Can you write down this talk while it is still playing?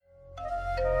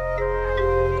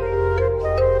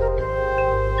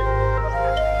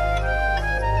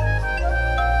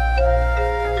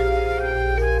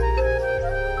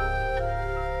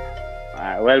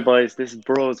Alright, boys, this is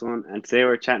Bros One, and today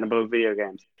we're chatting about video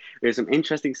games. We have some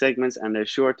interesting segments, and there's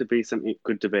sure to be some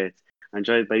good debates. I'm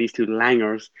joined by these two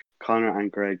langers, Connor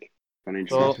and Greg. Gonna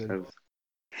introduce So, yourselves.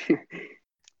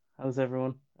 how's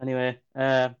everyone? Anyway,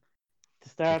 to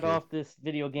start Okay. off this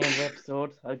video games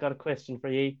episode, I got a question for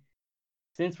you.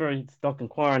 Since we're stuck in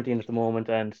quarantine at the moment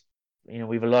and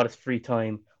we have a lot of free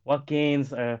time, what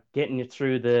games are getting you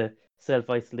through the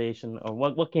self-isolation, or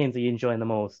what games are you enjoying the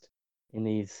most in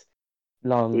these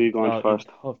Who are you going first?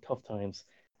 tough times?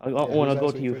 Yeah, Owen, who's I'll go to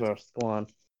answering you first? first. Go on.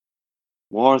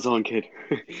 Warzone, kid.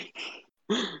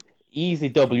 Easy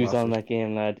Come W's off on it. that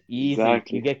game, lad. Easy.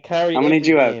 Exactly. You get carried How many every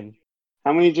do you have? game.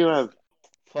 How many do you have?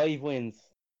 5 wins.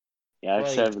 Yeah, I have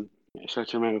 5. 7. Yeah,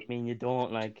 shut your mouth. I mean, you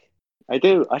don't I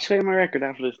do. I'll show you my record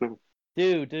after this now.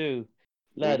 Do.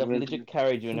 Lad, Yeah, I've well, legit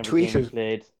carried you in every Tweet game we it.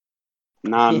 played.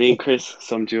 Nah, me and Chris,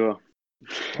 some duo.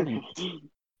 What are you-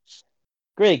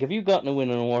 Greg, have you gotten a win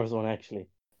in a Warzone actually?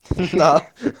 Nah.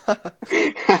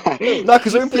 Hey, Nah,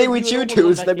 because you I'm said playing you with had you almost two, won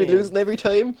and that I'd be game. losing every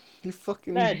time. You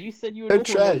fucking. Lad, you said you How had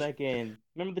almost won trash. that game.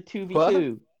 Remember the 2v2? What?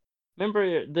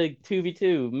 Remember the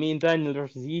 2v2? Me and Daniel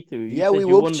versus you two. You Yeah, said we you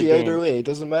won whooped the you either game. way. It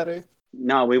doesn't matter.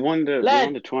 No, we won the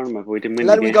Lad, tournament, but we didn't win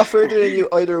the Lad, we game. got further than you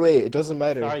either way. It doesn't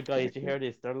matter. sorry guys, you hear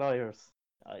this? They're liars.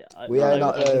 We are No,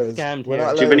 not I've been liars. scammed We're here.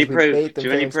 not Do you have any liars. We proof? bait Do them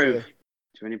you have fair any and proof? square.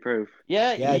 Do you have any proof?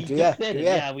 Yeah, Yeah, you do just ya? said Do it.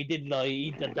 ya? Yeah, we did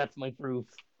lie. That's my proof.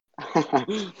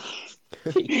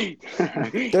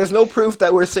 There's no proof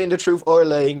that we're saying the truth or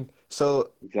lying,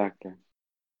 so Exactly.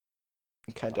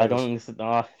 you can't I doubt don't us. listen.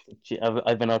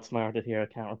 I've been outsmarted here. I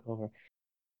can't recover.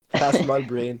 That's my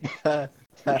brain. But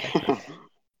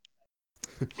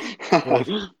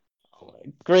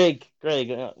Greg,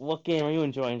 what game are you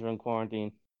enjoying during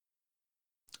quarantine?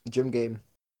 gym game.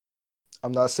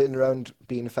 I'm not sitting around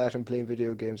being fat and playing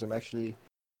video games. I'm actually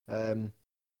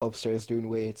upstairs doing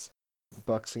weights,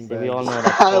 boxing See, we all know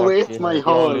bags. that's Wait, horseshit. my We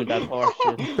all hole. knew that's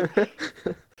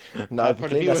horseshit. No, I've been For the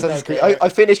playing viewers Assassin's out Creed. there, I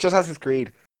finished Assassin's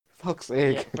Creed. Fuck's yeah,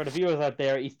 sake. for the viewers out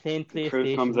there, he's playing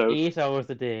Cruise comes PlayStation out. 8 hours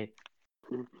a day,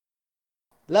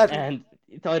 Lad, and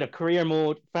it's either career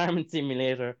mode, farming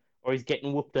simulator, or he's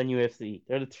getting whooped on UFC.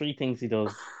 They're the 3 things he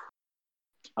does.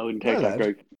 I wouldn't no, take that, lad.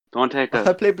 Greg. Don't take I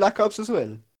that. play Black Ops as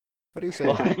well. What do you say?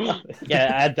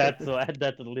 Yeah, add that to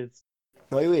the list.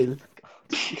 I will.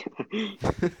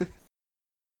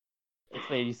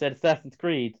 Wait, you said Assassin's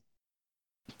Creed.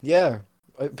 Yeah.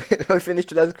 I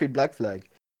finished Assassin's Creed Black Flag.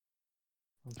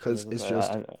 Because it's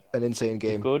just an insane It's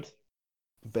game. good.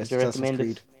 Best you Assassin's recommend it?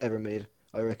 Creed ever made.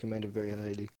 I recommend it very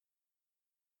highly.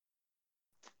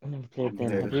 I never played them.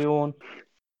 Never. Have you one?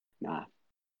 Nah.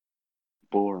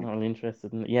 Boring. Not really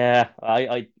interested in it. Yeah,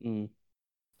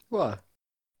 What?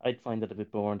 I'd find it a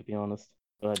bit boring, to be honest.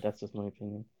 But that's just my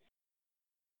opinion.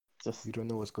 Just You don't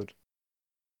know what's good.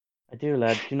 I do,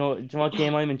 lad. Do you know what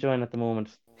game I'm enjoying at the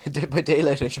moment? Dead by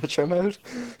Daylight and shut your mouth.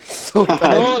 So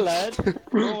bad.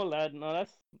 No, lad. No,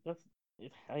 that's.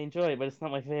 I enjoy it, but it's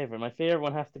not my favorite. My favorite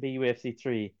one has to be UFC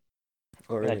 3.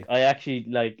 Oh, really? Like I actually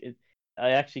like it.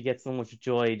 I actually get so much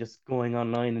joy just going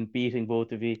online and beating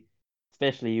both of you,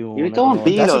 especially you. You Owen. don't I don't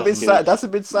beat know. That's a us, bit dude. sad. That's a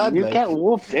bit sad, You like. get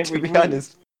whooped every To be time.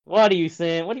 honest. What are you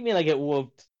saying? What do you mean I get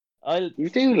whooped? You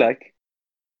do, like.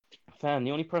 Fam,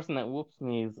 the only person that whoops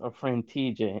me is our friend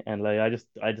TJ, and like I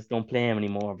just don't play him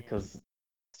anymore because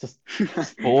it's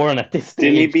just boring at this stage.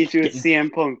 Didn't he beat you with Getting-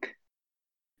 CM Punk?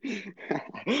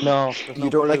 No, there's no You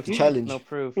don't proof. like the challenge. There's no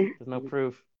proof. There's no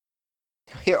proof.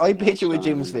 Here, I beat you with That's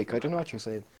James fine. Vick. I don't know what you're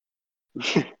saying.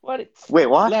 What? Wait,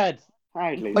 what? Lad,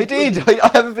 Hardly. I did. I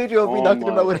have a video of me Oh knocking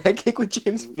him my. out with a head kick with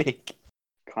James Vick.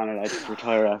 Connor, I just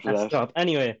retire after that. stop.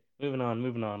 Anyway, moving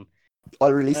on.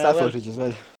 I'll release that well- footage as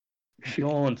well.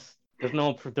 Don't. There's no I'll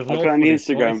no put it on the footage.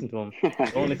 Don't Instagram. listen to him.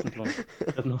 Don't listen to him.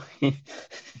 There's no.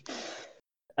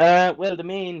 Well, the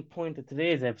main point of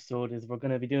today's episode is we're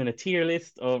going to be doing a tier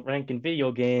list of ranking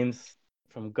video games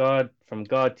from God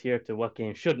tier to what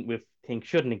games shouldn't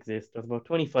exist. There's about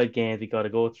 25 games we got to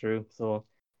go through, so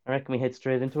I reckon we head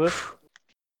straight into it.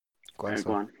 Go on, Go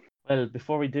son. on. Well,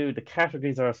 before we do, the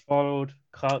categories are as followed.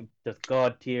 There's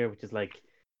God tier, which is like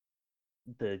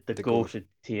the The goated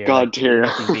tier. God like, tier.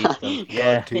 nothing beats them.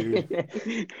 Yeah. God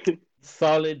tier.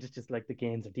 Solid, it's just like the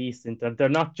games are decent. They're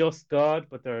not just God,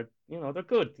 but they're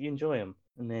good. You enjoy them.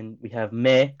 And then we have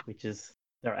Meh, which is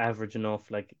they're average enough.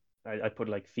 Like I put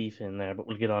like FIFA in there, but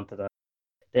we'll get on to that.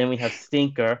 Then we have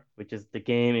Stinker, which is the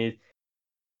game is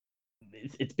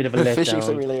it's a bit of a Fishing letdown.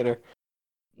 simulator.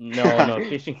 No,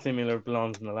 Fishing Simulator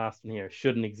belongs in the last one here.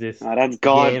 Shouldn't exist. Ah, that's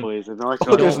God, Game. boys. I know what Oh,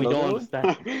 you're there's doing. We another don't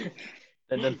one? understand.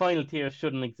 The final tier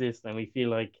shouldn't exist, and we feel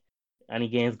like any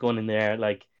games going in there,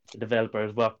 like the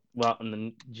developers, what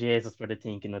and Jesus were they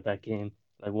thinking of that game?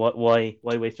 Like, why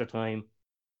waste your time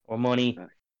or money?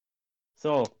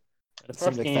 So, the Seems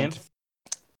first like game,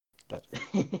 That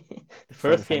the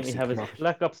first game we Fantasy, have is come on.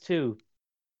 Black Ops 2.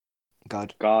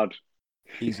 God, God.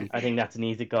 easy. I think that's an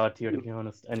easy god tier, to be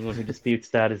honest. Anyone who disputes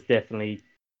that is definitely,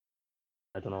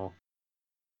 I don't know,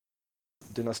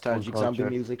 The nostalgic culture. zombie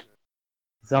music.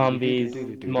 Zombies,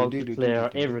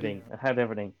 multiplayer, everything. It had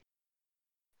everything.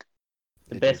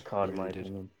 The It best did, COD, it in my really did.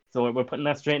 opinion. So we're putting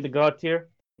that straight into God tier.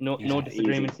 No Easy.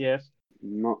 disagreements yet.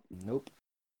 No. Nope.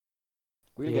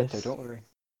 We'll get there, Yes. don't worry.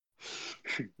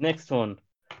 Next one,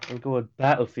 we'll go with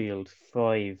Battlefield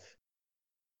 5.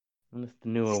 And it's the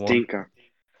newer Stinker.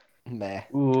 Meh.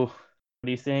 one. Ooh, what are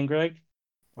you saying, Greg?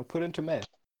 I'll put into meh.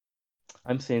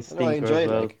 I'm saying I know I stinker enjoy as it,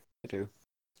 well. like, I do.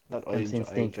 Not I I'm saying enjoy,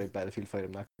 I stink. enjoy Battlefield 5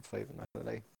 and Mach 5, I'm not gonna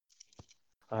lie.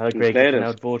 Greg, you played can it?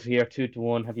 outvote here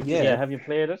 2-1. Have you? Yeah. Have you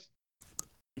played it?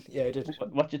 Yeah, I did.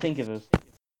 What do you think of it?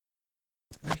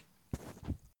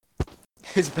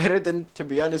 It's better than, to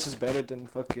be honest, it's better than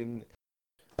fucking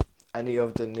any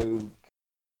of the new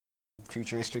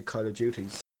futuristic Call of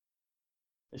Duties.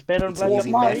 It's better than It's Black an Ops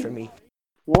easy meh 3? for me.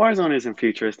 Warzone isn't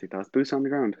futuristic, that's boots on the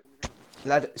ground.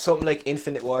 Lad, something like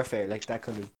Infinite Warfare, like that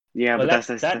kind of, Yeah, Well, but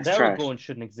that that's would trash. go and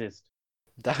shouldn't exist.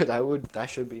 that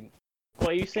should be. What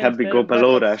are you saying? Can It's be better go than Black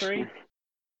below Ops that. 3?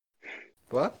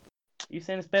 What? You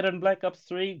saying it's better than Black Ops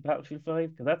 3, Battlefield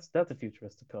 5? Because that's a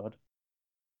futuristic COD.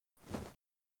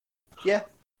 Yeah,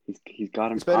 He's got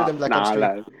him. it's better than Black Ops 3.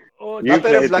 Lad. Oh, You Not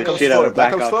better than played Black the Ops shit 4. out of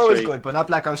Black Black Ops Ops 4 was 3. good, but not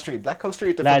Black Ops 3. Black Ops 3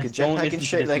 with the Lads, fucking don't jetpack listen and to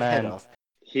shit this like head man. off.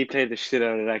 He played the shit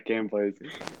out of that game, boys.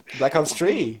 Black Ops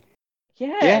 3?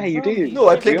 Yeah, you did. zombies, No,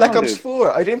 I played We Black all Ops did.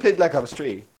 4. I didn't play Black Ops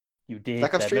 3. You did.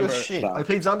 Black Ops Lad. 3 was Remember? shit. Stop. I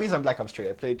played zombies on Black Ops 3.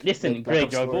 I played Listen, Black Greg,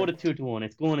 Ops you're 4. voted 2-1.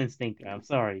 It's going in stinker. I'm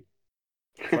sorry.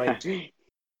 Fine.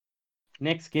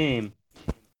 Next game,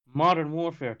 Modern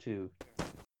Warfare 2.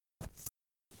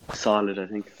 Solid, I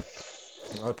think.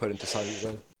 I'll put it into solid as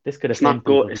well. This could It's not offend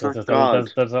people go- it's because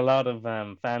not there's a lot of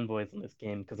fanboys in this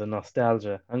game because of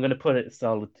nostalgia. I'm gonna put it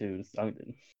solid 2.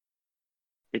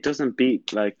 It doesn't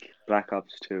beat like Black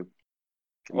Ops 2.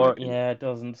 in my Or opinion. yeah, it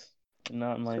doesn't.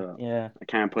 Not in my So, yeah. I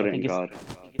can't put I it in think God.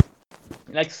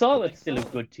 Like solid's still a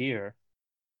good tier.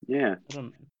 Yeah, I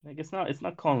don't like it's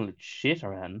not calling it shit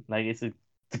or anything. Like it's a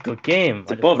good game.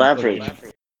 it's I just above wouldn't put it average.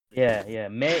 in. Yeah.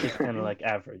 May is kind of like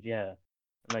average. Yeah,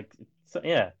 like so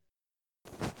yeah.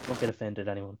 Don't get offended,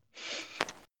 anyone.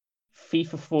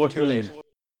 FIFA 14. Too late.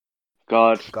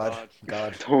 God. God.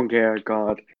 Don't care,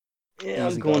 God. Yeah,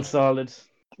 I'm Easy going God. solid.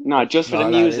 No, just for No, the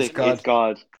lad, it's music, God. it's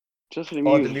God. Just for the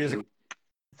All music. the music.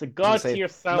 It's a god say, tier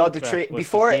soundtrack. No, the but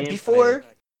before the gameplay-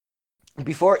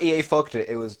 before EA fucked it,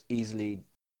 it was easily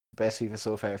best FIFA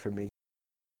so far for me.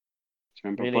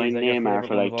 Remember Really, buying is that your Neymar favourite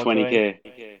for one like of all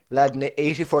 20k? Lad,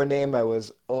 84 Neymar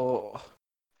was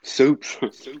Soups.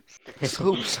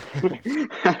 soups.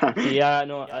 Yeah,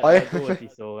 no, I go with you.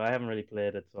 So I haven't really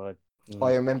played it. So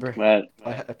I remember Well,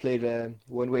 I played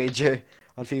one wager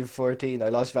on FIFA 14. I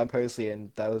lost Van Persie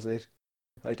and that was it.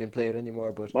 I didn't play it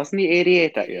anymore. But wasn't he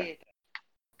 88 that year?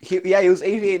 he was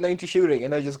 88-90 shooting,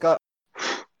 and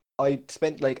I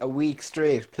spent like a week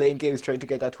straight playing games trying to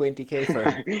get that 20k for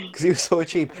him because he was so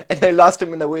cheap, and I lost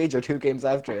him in a wager 2 games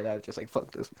after, and I was just like,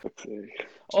 fuck this.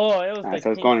 oh, it was like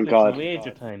so it's going in flips and God. wager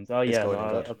times. Oh It's yeah, going no,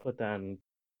 in God. I'll put that in.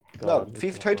 No, God,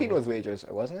 FIFA 13 was wagers,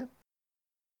 wasn't it?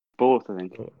 Both, I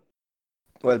think.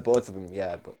 Well, both of them,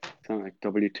 yeah. But Sound like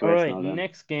W2S All and right, all that.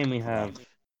 next game we have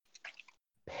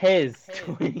PES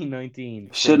 2019.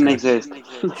 Shouldn't exist.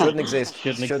 shouldn't exist.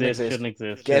 Shouldn't exist. Get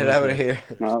shouldn't it out of exist.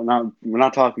 here. No, we're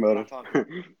not talking about it.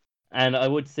 And I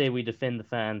would say we defend the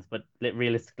fans, but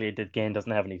realistically, the game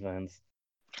doesn't have any fans.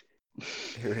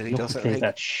 It really No one doesn't. plays Like,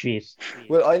 that shit.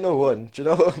 well, I know one. Do you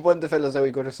know one of the fellas that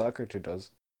we go to soccer to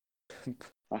does?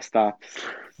 Stop.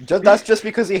 That's just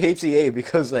because he hates EA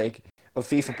because like of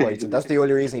FIFA points, and that's the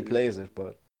only reason he plays it.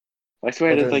 But I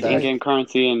swear Other there's like than that- in-game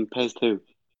currency in PES 2.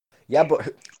 yeah,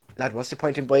 but lad, what's the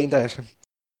point in buying that?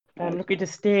 And look at the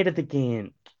state of the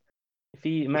game. If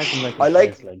you imagine like I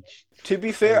like- PES, like To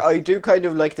be fair, I do kind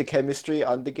of like the chemistry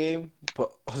on the game,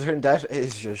 but other than that,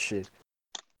 it's just shit.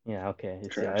 yeah, okay.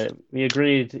 Trash. We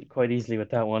agreed quite easily with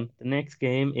that one. The next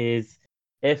game is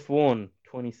F1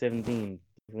 2017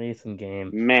 racing game.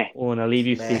 Meh. Oh, and I'll leave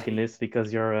you Meh. speaking this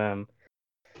because you're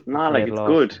Nah, like played it's a lot.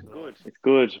 good. It's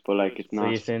good, but like it's So not.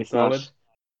 you're saying it's solid?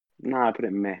 Not, nah, I put it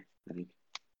in meh. I think.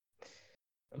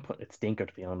 I'm putting it stinker,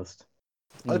 to be honest.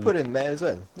 I'll put it in May as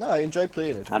well. No, I enjoy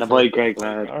playing it. to be And a fair. boy, Greg,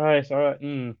 lad. All right.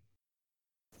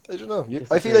 I don't know. I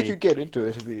Disagree. feel like you get into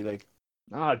it and be like,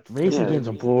 Racing Yeah. games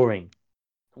are boring.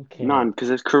 Okay. None, because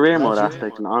there's career mode Actually-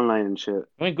 aspect and online and shit.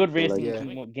 I mean, good racing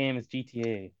Yeah. game is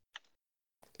GTA.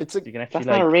 It's a You can actually That's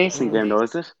not a like. racing game, though,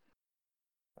 is it?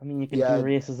 I mean, you can Yeah. do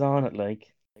races on it,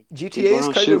 like. GTA is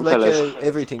Well, kind shoot, of like fellas. a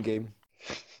everything game.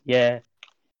 Yeah.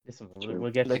 Listen, True.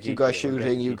 we'll get to Like you GTA. got We'll get shooting,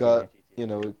 to you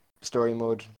GTA. got story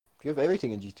mode. You have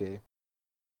everything in GTA.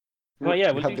 Oh yeah,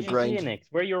 You we'll have do the GTA grind. next.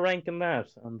 Where you ranking that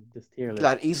on this tier list?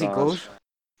 Lad, easy God. goat.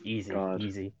 Easy, God.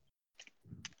 easy,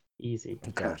 easy.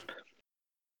 God.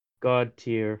 God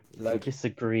tier. If you Lad.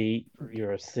 disagree,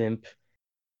 you're a simp.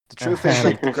 The truth is,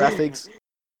 like, the graphics.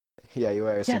 Yeah, you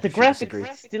are. Yeah, the if you disagree.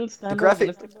 graphics still The stand up. graphic.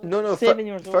 And it's like No, 7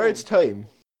 years for old. its time.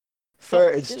 Still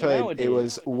It nowadays.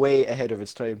 was way ahead of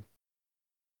its time.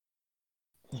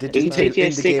 The Shit, Isn't detail man. GTA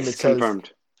in the game 6 itself.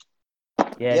 confirmed?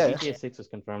 Yeah, Yeah. GTA 6 was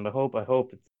confirmed. I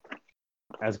hope it's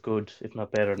as good, if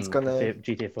not better, It's than gonna-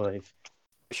 GTA 5.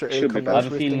 Sure, Should it'll be come good. I have out a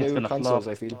with the feeling it's new gonna consoles,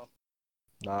 flop. I feel.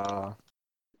 Nah.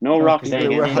 No No, Rockstar they-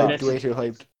 People were they game. invested- hyped, way too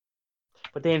hyped.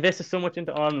 But they invested so much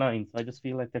into online, so I just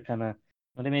feel like they're kind of.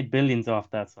 Well, they made billions off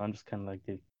that, so I'm just kind of like,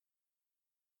 dude.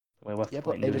 Well, what's Yeah, the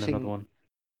but point in doing editing- another one?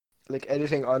 Like,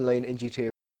 editing online in GTA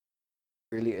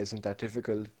really isn't that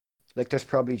difficult. Like, there's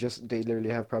probably they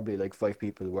literally have probably like 5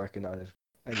 people working on it.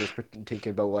 And just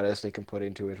thinking about what else they can put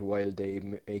into it while they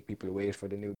make people wait for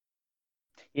the new.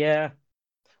 Yeah.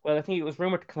 Well, I think it was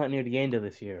rumored to come out near the end of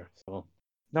this year, so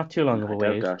not too long of I a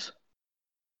doubt wait. that.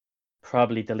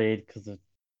 Probably delayed because of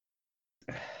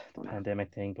the Don't know.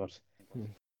 pandemic thing, but Hmm.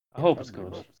 I hope it's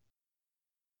probably good.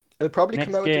 It'll probably Next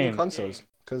come out with the new game. consoles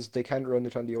because they can't run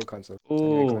it on the old console. It's an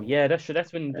Oh, icon. yeah, that's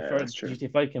when the Yeah, that's first true.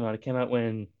 GTA 5 came out. It came out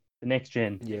when the next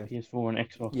gen, Yeah. PS4 and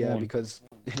Xbox Yeah, One. because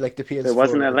like the PS4 There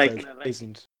wasn't a, itself like-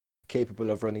 isn't capable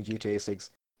of running GTA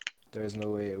 6. There is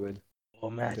no way it will. Oh,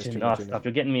 There's imagine. too Oh, much in stop. it.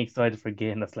 You're getting me excited for a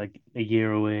game that's like a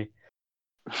year away.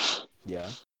 Yeah.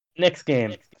 Next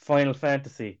game, Final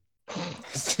Fantasy.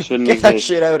 Shouldn't Get that exist.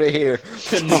 shit out of here.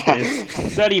 Shouldn't exist.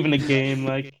 It's not even a game,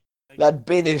 like. Lad,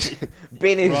 bin it.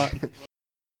 Bin it. Right.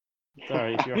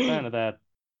 Sorry, if you're a fan of that,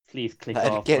 please click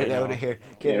Lad, off. get right it out now. of here.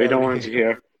 Yeah, Get we it don't out want of to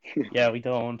here. hear. Yeah, we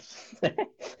don't.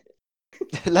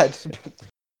 Lad,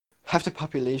 half the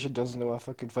population doesn't know what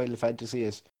fucking Final Fantasy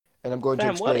is. And I'm going to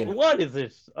Sam, explain. what is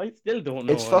it? I still don't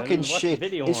know. It's I fucking watched shit. The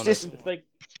video It's on just- it. It's like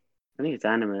I think it's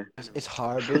anime. It's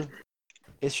horrible.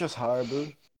 It's just horrible.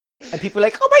 And people are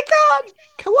like, oh my god,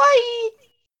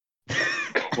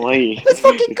 kawaii! Kawaii. Let's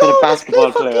fucking You go, got a let's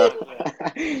play basketball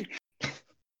player.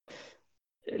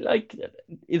 like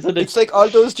is it? It's like all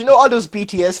those, do you know all those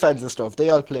BTS fans and stuff? They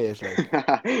all play it.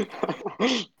 Like.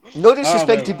 No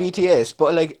disrespect to well. BTS,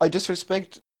 but like I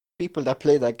disrespect people that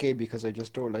play that game because I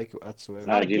just don't like it whatsoever. It's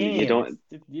not a you game. don't-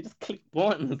 You just click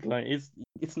buttons. Like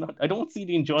it's not. I don't see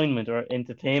the enjoyment or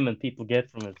entertainment people get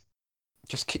from it.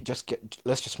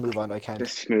 Let's just move on. I can't.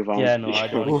 Just move on. Yeah, no, I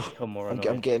don't want to Oof. become more I'm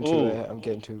annoyed. getting to Ooh, it. I'm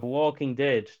getting to. Walking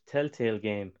Dead, Telltale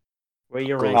game, where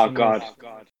you're Oh, ranking. Oh God. this.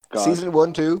 God. Season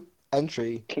 1, 2, and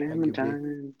 3. arguably.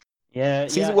 Clementine. Yeah,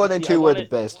 Season yeah, 1 and see, 2 were the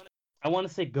best. I want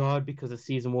to say God because of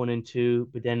season 1 and 2,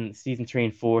 but then season 3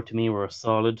 and 4 to me were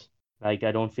solid. Like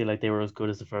I don't feel like they were as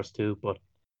good as the first two, but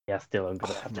yeah, still I'm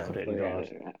gonna have to put it in God.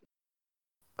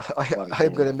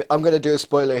 I'm gonna do a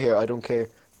spoiler here. I don't care.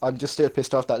 I'm just still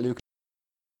pissed off that Luke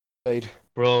died.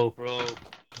 Bro.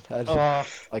 And Oh,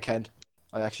 I can't.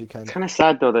 I actually can't. It's kind of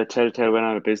sad though that Telltale went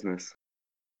out of business.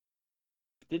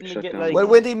 didn't they Shut get down. like? Well,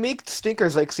 when they make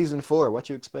stinkers like season 4, what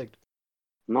do you expect?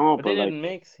 No, But but they like didn't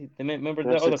make. Remember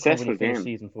they're the a other successful company finished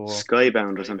game. season 4.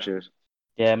 Skybound or some shit.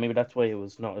 Yeah, maybe that's why it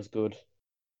was not as good.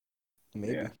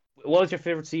 Maybe. Yeah. What was your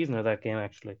favorite season of that game,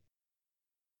 actually?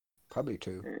 Probably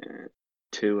 2.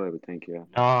 2, I would think. Yeah.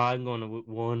 Oh, I'm going with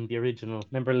 1, the original.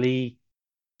 Remember Lee?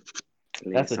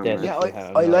 That's a Lee's dead on Yeah, it.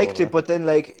 I liked it, but then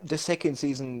like the second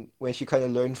season when she kind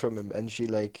of learned from him and she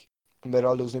like met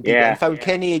all those new people Yeah. and found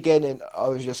Kenny again, and I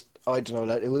was just I don't know,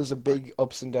 like it was a big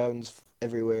ups and downs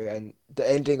everywhere, and the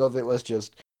ending of it was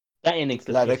just That ending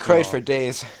still lad, I pissed me cried off. for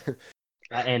days.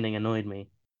 That ending annoyed me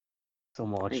so I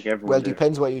much. think everyone Well, did.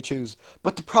 depends what you choose.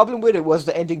 But the problem with it was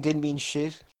the ending didn't mean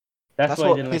shit. That's why I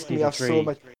what didn't like pissed me season off 3. so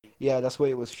much. Yeah, that's why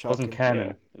it was It shocking. wasn't canon.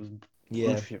 Yeah. It was Yeah,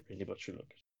 bullshit, really, but sure,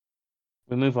 look.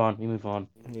 We move on.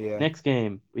 yeah. Next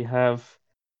game, we have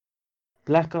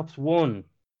Black Ops 1. Would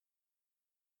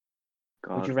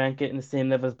God. you rank it in the same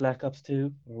level as Black Ops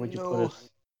 2? Or would you put No. it...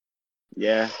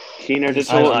 Yeah. Keener the I-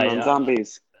 Totem on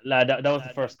zombies. Lad, that was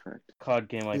the first Correct. COD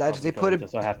game I Lad, probably they got put into,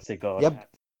 it- so I have to say God. Yep.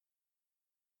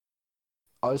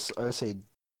 I'll say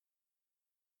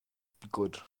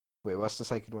good. Wait, what's the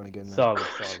second one again? now?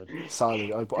 Solid.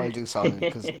 Solid. I'll do solid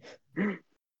because I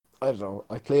don't know.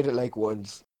 I played it like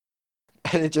once,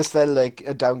 and it just felt like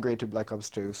a downgrade to Black Ops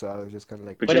 2. So I was just kind of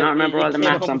like, But you not remember all the came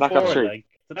maps out on Black Ops before, 3? like,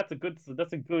 so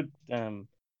that's a good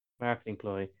marketing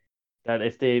ploy. That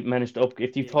if they managed to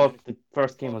if you thought the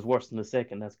first game was worse than the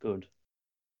second, that's good.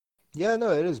 Yeah, no,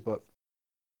 it is, but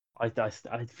I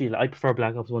feel I prefer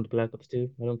Black Ops 1 to Black Ops 2.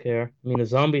 I don't care. I mean, the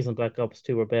zombies in Black Ops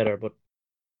 2 were better, but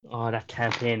that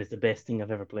campaign is the best thing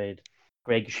I've ever played.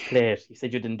 Greg, you should play it. You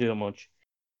said you didn't do it much.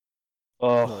 no,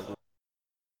 Oh,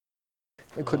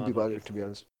 I couldn't be that bothered is. to be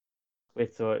honest.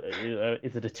 Wait, so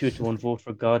is it a 2-1 vote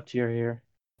for God tier here?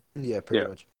 Yeah, pretty Yeah.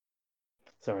 much.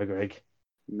 Sorry, Greg.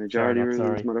 Majority not rules,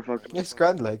 sorry. motherfucker. It's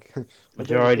grand, like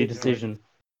Majority decision.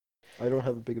 I don't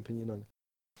have a big opinion on it.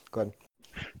 Go on.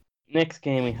 Next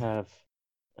game we have,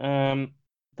 The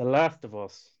Last of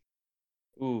Us.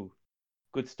 Ooh,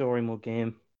 good story mode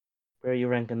game. Where are you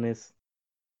ranking this?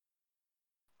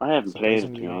 I haven't played it, to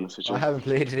be Surprisingly, honest with I you. haven't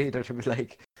played it either. To be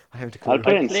like, I have to. I'll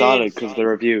play it in played- solid because of the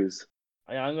reviews.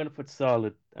 I'm gonna put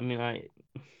solid. I mean,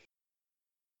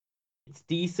 it's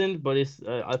decent, but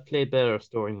I've played better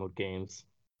story mode games,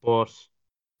 but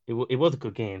it was a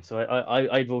good game, so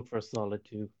I'd vote for a solid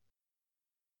 2.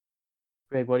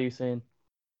 Greg, what are you saying?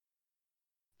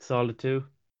 Solid 2?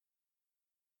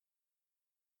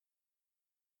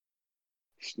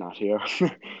 It's not here.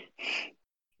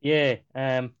 Yeah.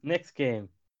 Next game,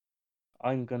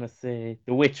 I'm gonna say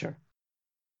The Witcher.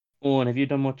 Owen, have you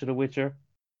done much of The Witcher?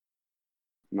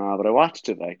 No, but I watched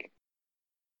it like.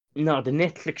 No, the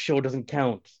Netflix show doesn't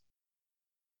count.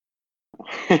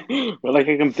 Well, like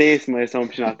I can base my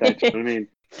assumption off that. You know what I mean?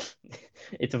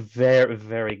 It's a very,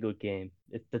 very good game.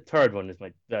 The third one is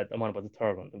I'm on about the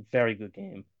third one. A very good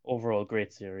game. Overall,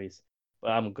 great series.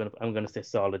 But I'm gonna say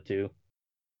solid 2.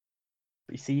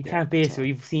 But you see, you Yeah, can't base it. solid.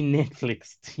 You've seen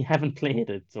Netflix. You haven't played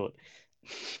it, so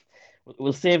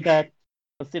we'll save that.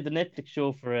 I'll save the Netflix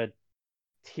show for a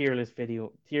tier list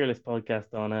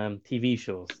podcast on TV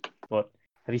shows. But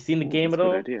have you seen the Oh, game that's at a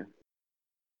good all? idea.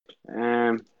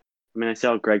 I mean, I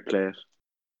saw Greg play it,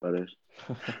 but it.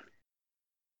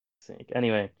 Sick.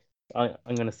 Anyway,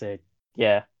 I'm gonna say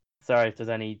yeah. Sorry if there's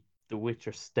any The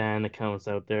Witcher Stan accounts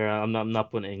out there. I'm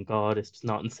not putting it in God. It's just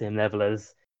not on the same level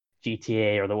as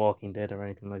GTA or The Walking Dead or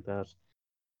anything like that.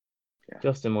 Yeah.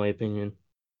 Just in my opinion.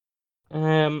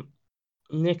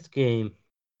 Next game,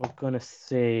 I'm gonna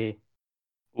say,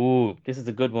 ooh, this is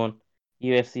a good one.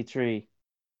 UFC 3.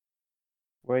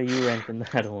 Where are you ranking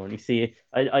that one? You see,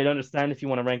 I understand if you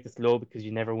want to rank this low because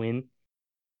you never win.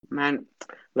 Man,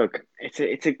 look,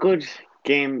 it's a good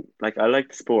game. Like I like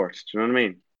the sport. Do you know what I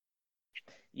mean?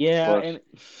 Yeah, But and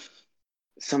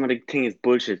some of the thing is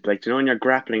bullshit. Like, do you know when you're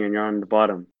grappling and you're on the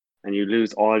bottom and you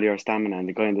lose all your stamina and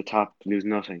the guy on the top lose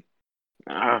nothing?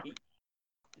 Ah,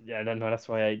 yeah, I don't know. That's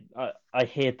why I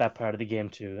hate that part of the game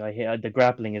too. I hate the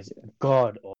grappling is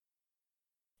god awful.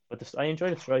 But I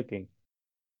enjoy the striking,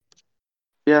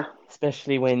 yeah.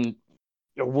 especially when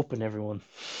you're whooping everyone.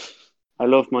 I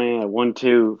love my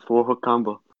 1-2 4 hook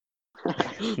combo.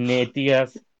 Nate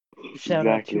Diaz, shout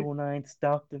out Exactly. 209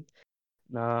 Stockton.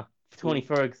 Nah, Tony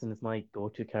Ferguson is my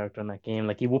go-to character in that game.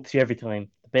 Like he whoops you every time.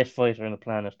 The best fighter on the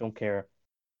planet. Don't care.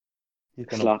 He's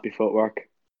gonna Sloppy footwork.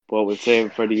 But we'll save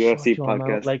it for the UFC shut your mouth.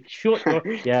 podcast. Like shut your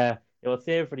yeah. It will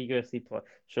save it for the UFC.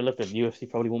 Sure, look, the UFC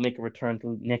probably won't make a return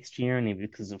till next year, anyway,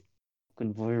 because of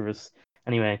fucking virus.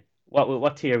 Anyway,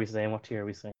 what tier are we saying? What tier are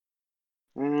we saying?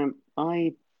 I'm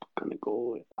gonna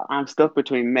go. I'm stuck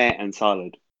between meh and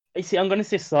solid. I see. I'm gonna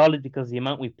say solid because the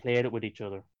amount we played it with each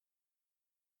other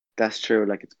That's true.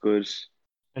 Like it's good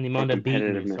and the for amount I've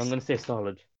beaten you. So I'm competitiveness. gonna say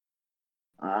solid.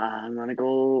 I'm gonna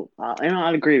go.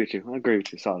 I'll agree with you. I'll agree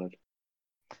with you. Solid.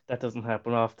 That doesn't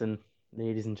happen often,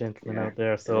 ladies and gentlemen Yeah, out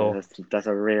there. yeah. So That's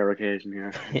a rare occasion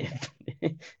here.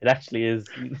 it actually is.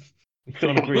 We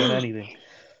don't agree on anything.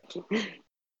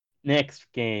 Next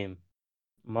game,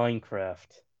 Minecraft.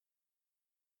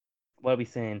 What are we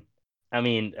saying? I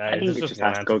mean, I think there's it just just one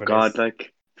has to answer go for God. this.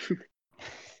 Like,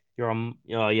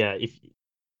 Oh yeah.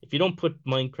 If you don't put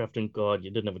Minecraft in God,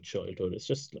 you didn't have a childhood. It's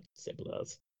just like simple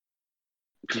as.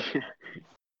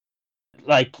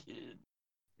 Like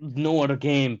no other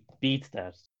game beats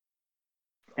that.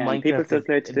 and people Minecraft still is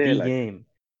play it today. the Like, game.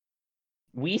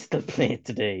 We still play it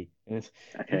today. And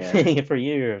been okay, playing it for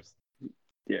years.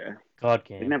 yeah. God It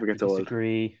game. never If gets you old.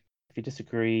 disagree, We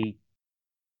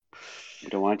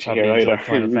don't want you probably here enjoy either. You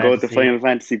Final can go with the Fantasy. Final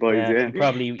Fantasy boys. Yeah,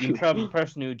 Yeah. the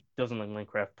person who doesn't like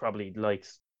Minecraft probably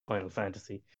likes Final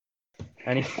Fantasy.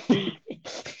 Anyway,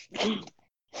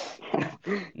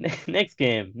 next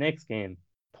game,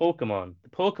 Pokemon, the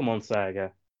Pokemon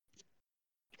Saga.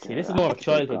 See, this is more of a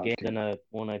childhood game than a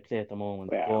one I play at the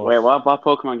moment. But Wait, what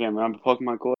Pokemon game? Remember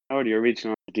Pokemon Go or the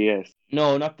original DS?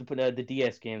 no, not the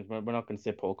DS games. We're not going to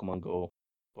say Pokemon Go.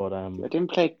 But I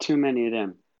didn't play too many of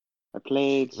them. I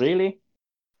played really,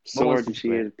 what ones Sword and did you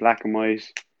play? Shield, Black and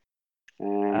White,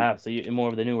 So you're more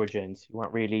of the newer gens. You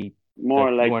weren't really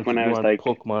More you like when I you was weren't like,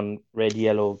 Pokemon Red,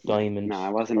 Yellow, Diamond, no, I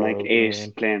wasn't like Pearl, 8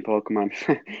 Green. playing Pokemon.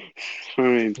 I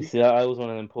mean, You see, I was one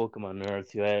of them Pokemon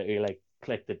nerds who like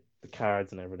collected the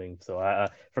cards and everything. So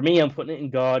for me, I'm putting it in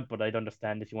God, but I'd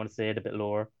understand if you want to say it a bit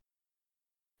lower.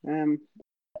 um,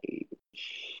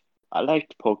 I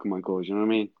liked Pokemon Go. Do you know what I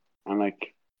mean? I'm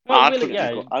like, Well, I'll really, put it in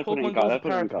yeah, God. I'll put it in Pokemon God. Go's I'll a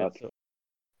put it in part of God. it. So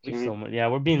Do you we've know what I so mean? much. Yeah,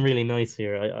 we're being really nice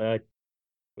here.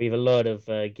 We have a lot of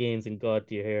games in God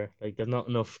tier here. Like there's not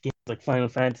enough games like Final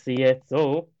Fantasy yet.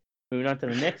 So moving on to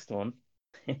the next one,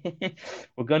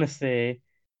 we're gonna say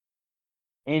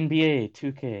NBA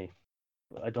 2K.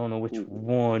 I don't know which Ooh.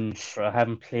 one. I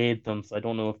haven't played them, so I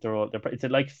don't know if they're all. Is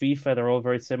it like FIFA? They're all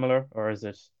very similar, or is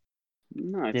it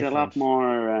No, it's a lot different?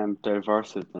 more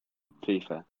diverse than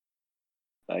FIFA.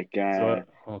 Like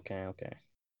Okay.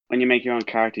 when you make your own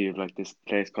character, you have like this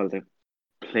place called the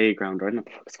Playground, or I don't know what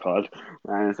the fuck it's called,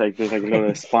 and it's like there's like a lot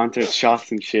of sponsored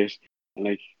shops and shit, and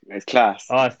like it's class.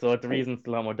 Oh, so the Like, reason it's a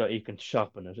lot more that you can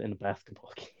shop in it in a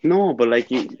basketball game. no, but like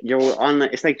you're on.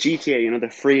 It's like GTA, the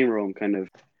free roam kind of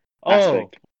Oh,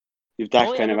 aspect. You've that yeah,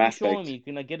 I kind of remember you showing aspect. me. You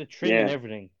can like get a trim and Yeah,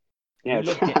 everything. yeah. You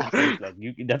love getting trims, like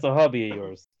that's a hobby of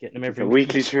yours, getting them It's every a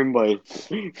weekly week. trim boy.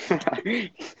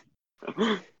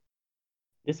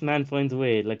 This man finds a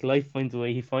way, like life finds a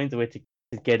way. He finds a way to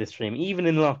get his trim, even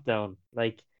in lockdown.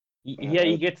 Like, yeah,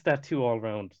 he gets that too all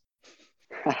round.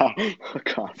 Oh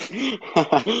God.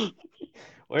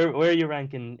 Where are you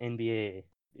ranking NBA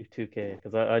 2K?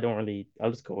 Because I don't really.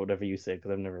 I'll just go whatever you say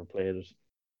because I've never played it.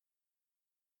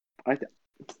 I th-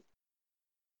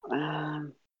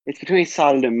 it's between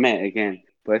solid and meh again,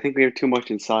 but I think we have too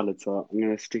much in solid, so I'm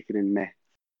gonna stick it in meh.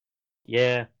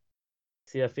 Yeah.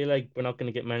 See, I feel like we're not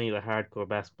going to get many of the hardcore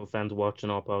basketball fans watching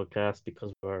our podcast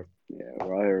because Yeah,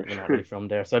 we're Irish. we're not really from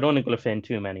there. So I don't think we'll offend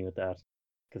too many with that.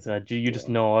 Because you just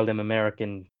Yeah. know all them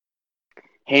American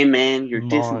Hey man, you're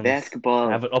dissing mons basketball.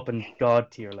 have it up in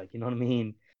God tier, like, you know what I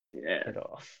mean? Yeah, Get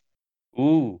off.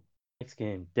 Ooh, next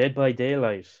game, Dead by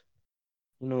Daylight.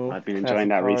 I've been enjoying Classic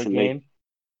that horror recently. game.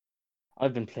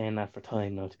 I've been playing that for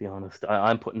time now, to be honest.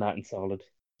 I'm putting that in solid.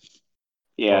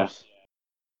 Yeah,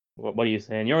 But what are you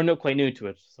saying? You're not quite new to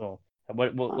it, so um,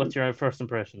 what's your first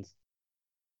impressions?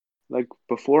 like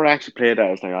before I actually played that,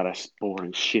 I was like, oh, that's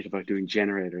boring shit about doing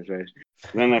generators, right?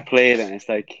 And then I played it, and it's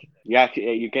like,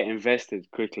 you get invested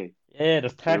quickly. Yeah,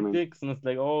 there's Do you know what I mean? tactics, and it's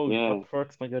like, oh, Yeah, what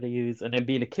perks am I going to use? And then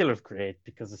being a killer's great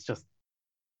because it's just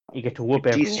you get to whoop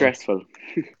it's everyone. de-stressful.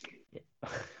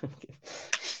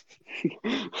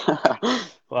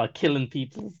 Well, killing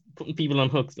people, putting people on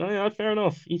hooks. Oh, yeah, fair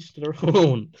enough. Each to their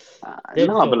own. Dead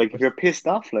No, but so. like if you're pissed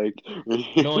off, like,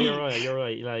 No, you're right. You're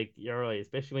right. Like you're right,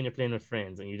 especially when you're playing with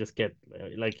friends and you just get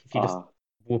like if you just uh,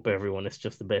 whoop everyone, it's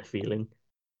just the best feeling.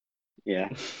 yeah,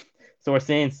 So we're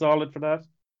saying solid for that.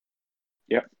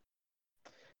 yep.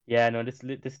 Yeah, no,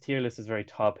 this tier list is very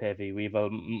top heavy. We've a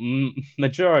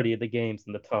majority of the games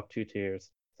in the top two tiers,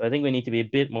 so I think we need to be a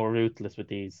bit more ruthless with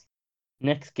these.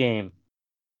 Next game,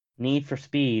 Need for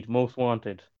Speed, Most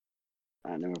Wanted.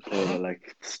 I never played it,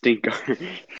 like stinker.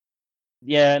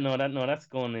 Yeah, no, that's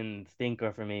going in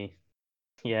stinker for me.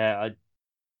 Yeah,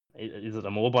 is it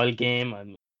a mobile game?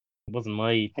 It wasn't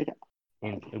my, I,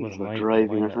 I it think it's wasn't about my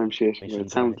driving or some shit. But mission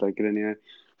it to sounds it. like it anyway.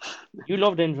 You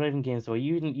love them driving games, so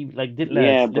you didn't you like did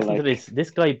Yeah, lads but listen to like, this.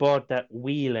 This guy bought that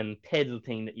wheel and pedal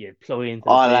thing that you plug into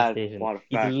oh the lad, PlayStation. what a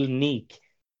He's a fact! little neek.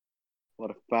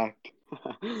 What a fact!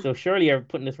 So surely you're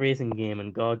putting this racing game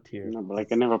in God tier. No, but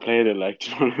like I never played it. Like,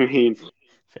 do you know what I mean?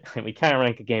 We can't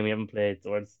rank a game we haven't played,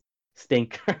 so it's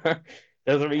stinker.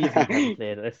 There's a reason we haven't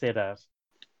played it. I say that.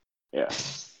 Yeah.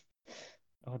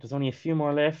 Oh, there's only a few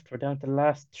more left. We're down to the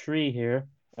last three here.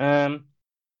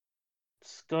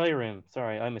 Skyrim.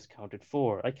 Sorry, I miscounted.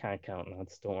 Four. I can't count now.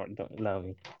 Don't allow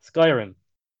me. Skyrim.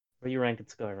 Where you ranking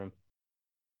Skyrim?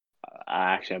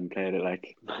 I actually haven't played it.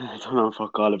 Like, I don't know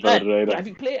fuck all about Man, it have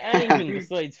you played anything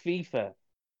besides FIFA?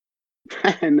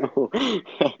 either. No.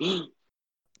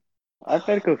 I've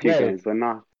played a good few Well, games, but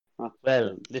not.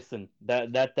 listen.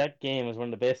 That game is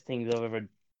one of the best things I've ever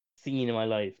seen in my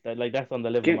life. That's on the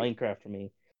level of Give Minecraft for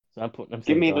me. So I'm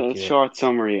give saying me a God little tier. short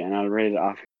summary, and I'll read it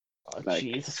off. Oh Like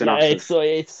Jesus, yeah, synopsis.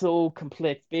 it's so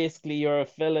complex. Basically, you're a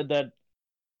fella that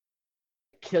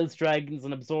kills dragons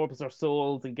and absorbs their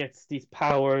souls and gets these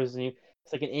powers, and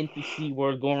it's like an NPC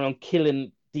world going around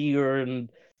killing deer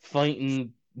and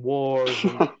fighting wars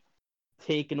and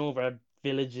taking over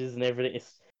villages and everything.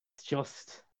 It's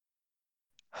just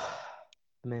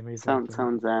the memories like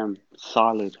Sounds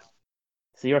solid.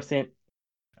 So you're saying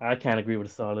I can't agree with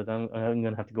a solid. I'm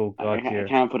gonna have to go God I tier.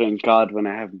 can't put it in God when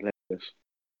I haven't played it,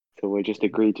 so we just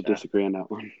agreed to disagree on that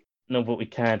one. No, but we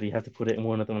can't. We have to put it in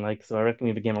one of them. Like, so I reckon we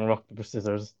have a game of rock paper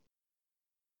scissors.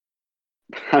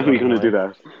 How are we going to do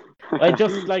that? I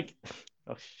just like,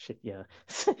 oh shit, yeah.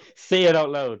 Say it out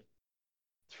loud.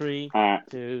 3,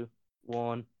 2,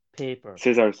 1, paper.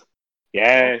 Scissors.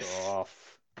 Yes. Fuck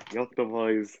off. Yuck the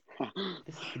boys.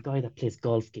 This is the guy that plays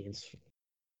golf games.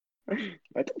 I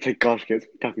don't play golf games.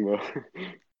 What are you talking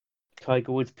about?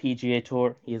 Tiger Woods PGA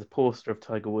Tour. He has a poster of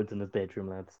Tiger Woods in his bedroom,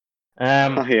 lads.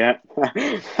 Oh, yeah.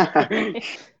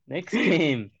 Next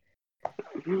game.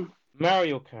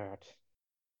 Mario Kart.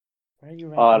 Where are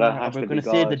you Oh, ranking that that? has We're to going be to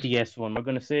say the God. DS one. We're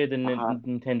going to say the Uh-huh.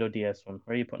 Nintendo DS one.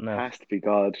 Where are you putting that? Has to be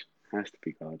God. Has to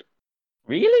be God.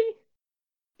 Really?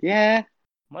 Yeah.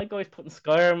 My guy's putting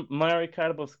Skyrim, Mario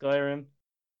Kart above Skyrim.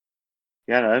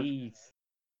 Yeah, lad. Jeez.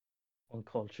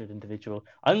 Uncultured individual.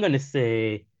 I'm going to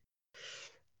say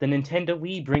the Nintendo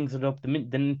Wii brings it up. The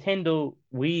Nintendo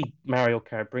Wii Mario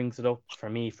Kart brings it up for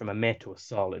me from a meh to a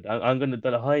solid. I'm going to,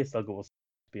 the highest I'll go is, to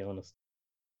be honest.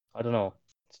 I don't know.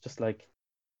 It's just like,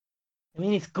 I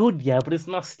mean, it's good, yeah, but it's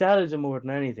nostalgia more than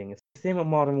anything. It's the same with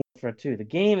Modern Warfare 2. The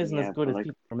game isn't Yeah, as good but as like,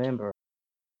 people remember.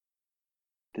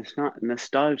 it's not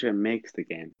nostalgia makes the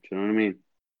game. Do you know what I mean?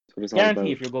 That's what it's all Guarantee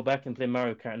about. if you go back and play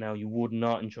Mario Kart now, you would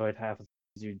not enjoy it half as much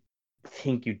as you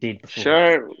think you did before.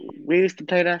 Sure, we used to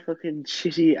play that fucking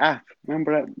shitty app.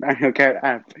 Remember that Mario Kart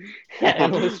app? Yeah,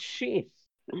 it was shit.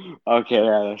 Okay,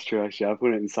 yeah, that's true. Actually, I'll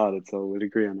put it in solid, so we'll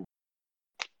agree on it.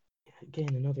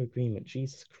 Again, another agreement.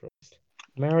 Jesus Christ.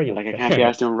 Mario Like, I Kart. can't be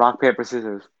asked doing rock, paper,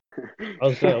 scissors. I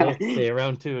was about to say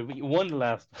round 2, but you won the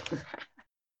last one.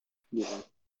 Yeah,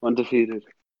 undefeated.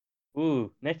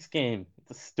 Ooh, next game.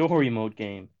 It's a story mode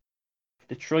game.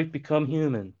 Detroit Become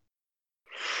Human.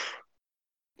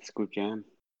 It's a good game.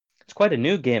 It's quite a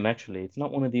new game, actually. It's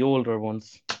not one of the older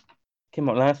ones. Came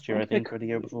out last year, I think, or the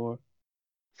year before.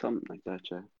 Something like that,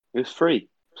 yeah. It was free,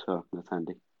 so that's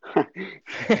handy.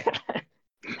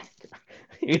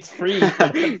 It's free.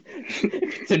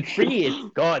 It's free.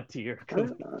 It's God tier.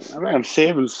 I'm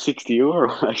saving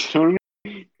 €60. Like, you know what I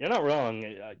mean? You're not wrong.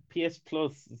 PS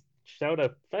Plus. Shout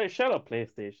out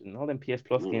PlayStation. All them PS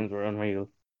Plus Yeah. games were unreal.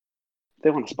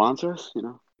 They want to sponsor us, you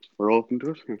know. We're open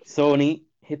to it. Sony,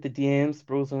 hit the DMs,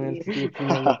 bros on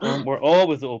LTD@gmail.com. We're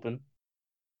always open.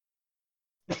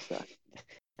 Skip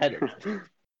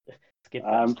that.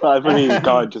 I'm putting in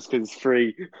God just because it's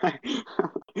free.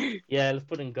 Yeah, let's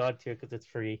put in God tier because it's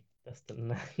free. That's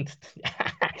the.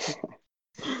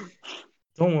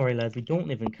 Don't worry, lads. We don't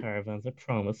live in caravans. I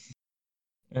promise.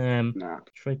 Nah.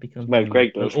 Detroit Become Well, Human.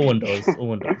 Greg does. Owen does.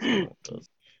 Owen does.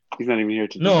 He's not even here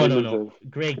to No. defend himself.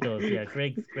 Greg does. Yeah,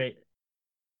 Greg's great.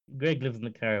 Greg lives in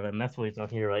the caravan. That's why he's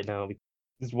not here right now.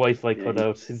 His Wi-Fi cut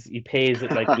out. He pays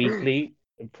it like weekly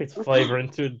and puts fiver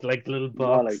into like little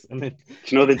box. And it, do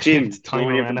you know the gym? its Do you know timer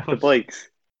when you ran have the out. bikes?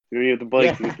 You know you have the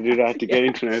bikes, Yeah. you have to do that to get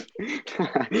internet.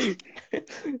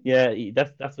 Yeah,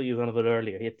 that's what he was on about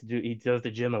earlier. He does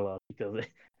the gym a lot because if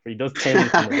he does 10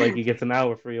 minutes on the bike, he gets an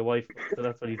hour free of Wi-Fi. So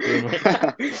that's what he's doing right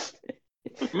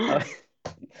now.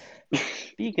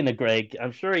 Speaking of Greg,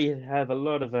 I'm sure you have a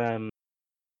lot of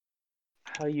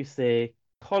how you say,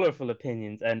 colorful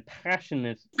opinions and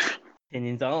passionate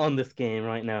opinions on this game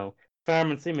right now.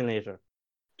 Farming Simulator.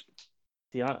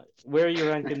 See, where are you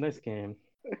ranking this game?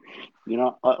 You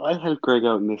know, I'll help Greg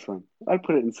out in this one. I'll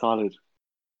put it in solid.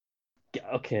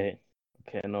 Okay,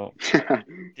 no.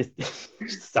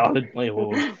 Just solid, my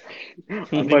whole.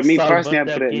 But me personally, I'd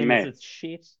put it in meh. It's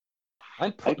shit. I'm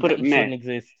I'd putting put that it it meh. shouldn't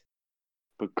exist.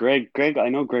 But Greg, I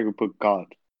know Greg would put God.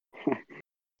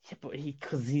 Yeah, but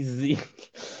because he's the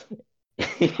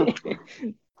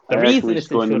I reckon reason we it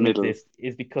should go in the shouldn't middle. exist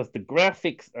is because the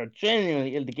graphics are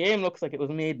genuinely ill. The game looks like it was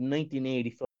made in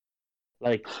 1985.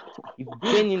 Like, you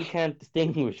genuinely can't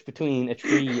distinguish between a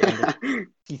tree and a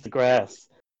piece of grass.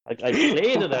 Like, I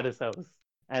played it at his house,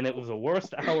 and it was the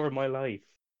worst hour of my life.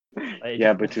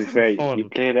 Yeah, but to be fair, you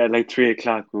played at like 3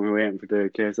 o'clock when we were waiting for the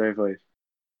KSI fight.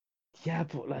 Yeah,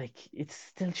 but like, it's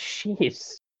still shit.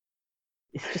 It's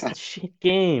just a shit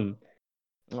game.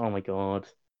 Oh my god.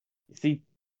 You see,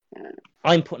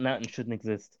 I'm putting that and shouldn't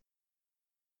exist.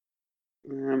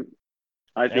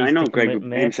 I know Greg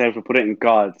himself would put it in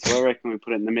God, so I reckon we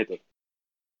put it in the middle.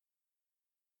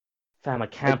 Fam, I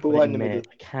can't put it in mid.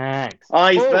 I can't. Oh,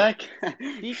 he's back.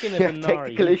 Speaking of Benari,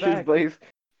 technical issues, boys.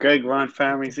 Greg, we're on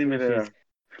Farming Simulator.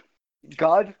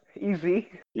 God, easy.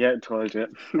 Yeah, told you.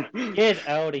 Get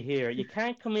out of here. You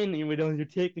can't come in here with all your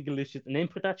technical issues and then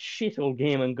put that shit old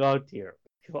game on God tier.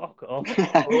 Fuck off.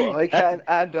 Oh, I can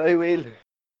and I will.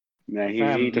 Nah,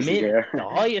 he doesn't care. The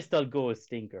highest I'll go is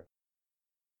Stinker.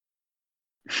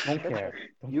 Don't care.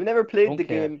 You never played the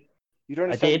game. You don't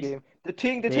understand the did.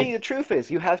 game. Did. The truth is,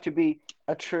 you have to be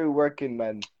a true working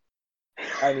man,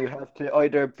 and you have to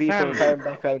either be from a farm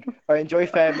background or enjoy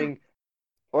farming,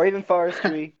 or even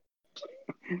forestry,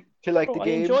 to like Bro, the I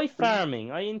game. enjoy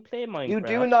farming. I play Minecraft. You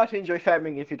do not enjoy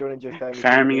farming if you don't enjoy farming.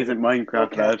 Farming isn't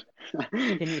Minecraft, lad.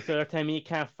 Can you so tell me you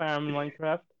can't farm in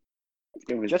Minecraft?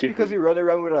 It was Just because different. you run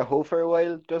around with a hoe for a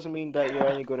while doesn't mean that you're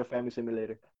any good at Farming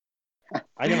Simulator.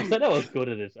 I never said I was good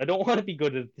at it. I don't want to be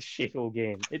good at the shithole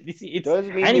game. It's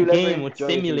Doesn't mean any you'll ever game with enjoy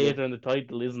it either. simulator in the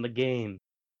title isn't a game.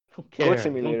 Don't Good care.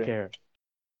 simulator. Don't care.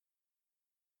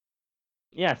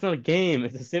 Yeah, it's not a game.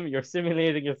 It's a You're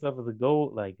simulating yourself as a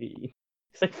goat. Like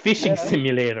it's like fishing Yeah.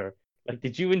 simulator. Like,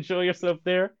 did you enjoy yourself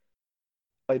there?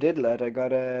 I did, lad. I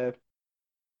got a.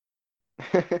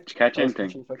 Did you catch I was anything?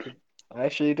 catching fucking- I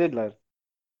actually did, lad.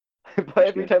 But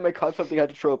every time I caught something, I had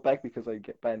to throw it back because I'd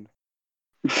get banned.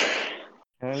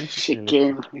 Shit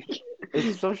game.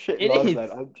 It's so shit It laws, is. lad.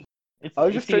 It's, I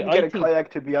was just see, trying to get I a think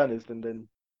kayak, to be honest, and then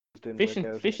it didn't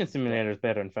work out. fishing simulator is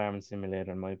better than farming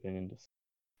simulator in my opinion. Just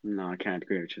No, I can't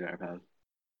agree with you there, pal.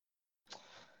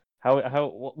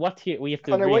 what tier we have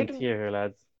to Connor, agree why in didn't- tier here,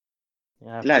 lads.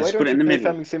 Yeah, Lads, Why put don't it you in the play middle.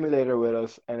 Farming Simulator with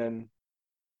us, and then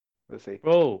we'll see.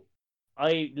 bro,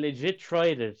 I legit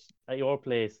tried it at your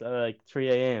place at like 3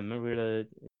 a.m. Remember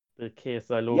the KSI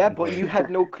Logan Yeah, but fight? you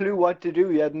had no clue what to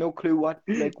do. You had no clue what,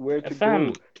 like, where to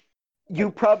Fam,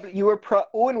 go.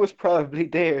 Owen was probably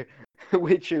there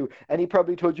with you, and he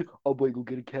probably told you, "Oh boy, go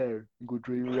get a car and go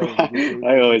drive around."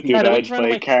 I always do Lad, that. I just buy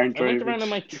a car and I went drive around on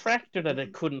my it. tractor that I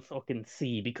couldn't fucking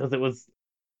see because it was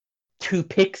 2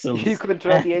 pixels. You couldn't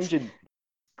turn on the engine.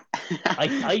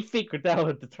 I figured out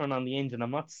how to turn on the engine.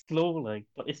 I'm not slow, like,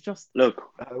 but it's just. Look,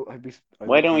 I'd be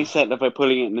why don't we settle by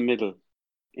pulling it in the middle?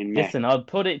 In mech. Listen, I'll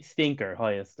put it stinker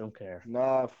highest. Don't care.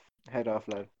 Nah, head off,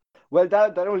 lad. Well,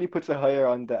 that only puts it higher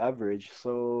on the average,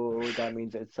 so that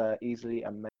means it's easily a.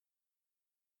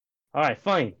 All right,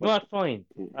 fine. Not fine.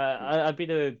 I'll be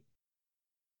the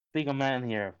bigger man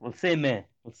here. We'll say meh.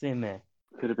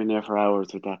 Could have been there for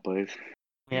hours with that, boys.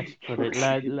 We actually could have.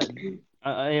 Lad,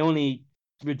 I only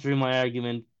withdrew my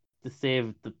argument to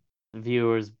save the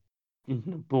viewers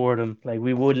boredom. Like,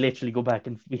 we would literally go back,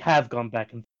 and we have gone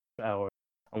back in hours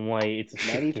on why it's a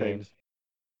Many shit game. times.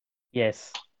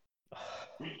 Yes.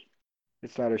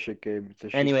 It's not a shit game. It's a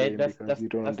shit Anyway, game that's because you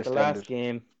don't the understand last it.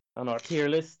 game on our tier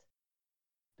list.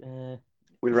 We'll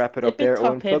wrap it a up bit there. top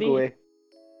Owen, plug heavy. away.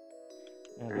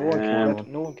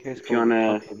 Um, No one cares. If you want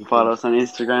to follow us on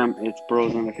Instagram, it's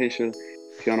BrosOneOfficial.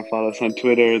 If you want to follow us on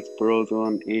Twitter, it's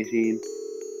BrosOne18.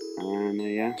 And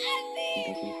yeah, I think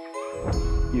that's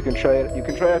it. You can try it. You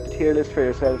can try out the tier list for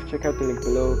yourself. Check out the link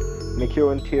below. Make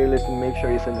your own tier list and make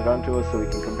sure you send it on to us so we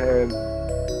can compare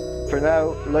them. For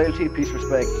now, loyalty, peace,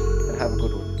 respect, and have a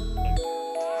good one.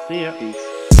 See ya. Peace.